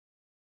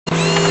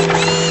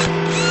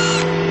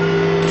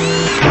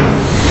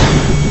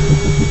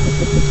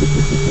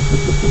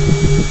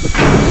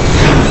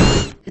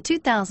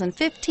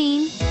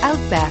2015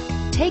 Outback.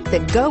 Take the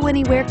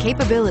go-anywhere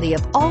capability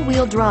of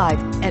all-wheel drive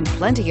and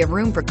plenty of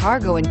room for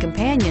cargo and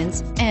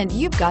companions, and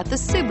you've got the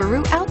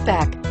Subaru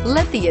Outback.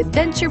 Let the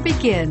adventure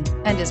begin,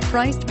 and is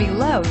priced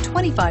below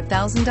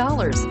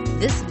 $25,000.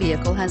 This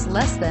vehicle has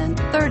less than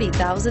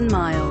 30,000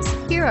 miles.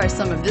 Here are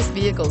some of this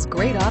vehicle's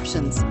great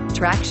options: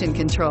 traction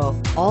control,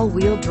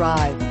 all-wheel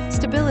drive,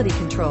 stability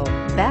control,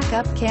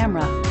 backup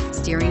camera,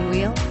 steering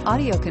wheel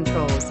audio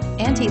controls,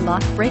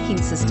 anti-lock braking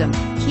system,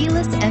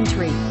 keyless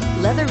entry,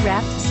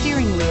 leather-wrapped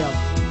steering wheel,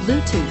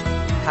 Bluetooth,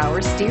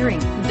 power steering.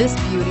 This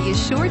beauty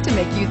is sure to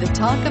make you the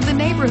talk of the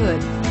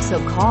neighborhood.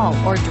 So call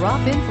or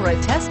drop in for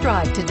a test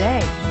drive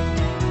today.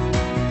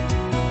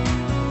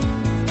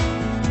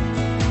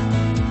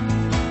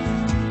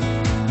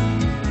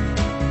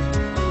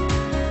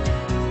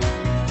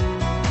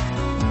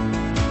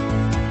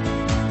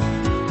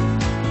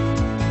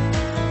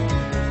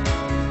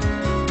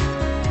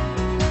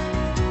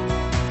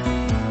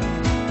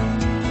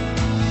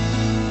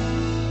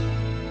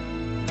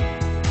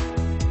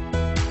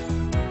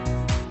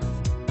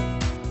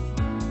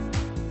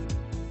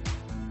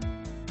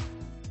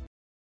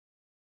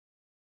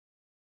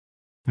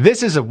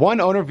 This is a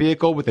one-owner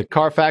vehicle with a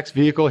CARFAX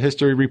Vehicle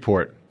History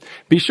Report.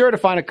 Be sure to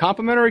find a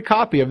complimentary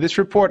copy of this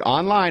report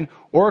online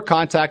or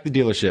contact the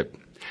dealership.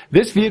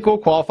 This vehicle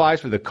qualifies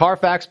for the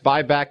CARFAX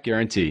Buyback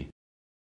Guarantee.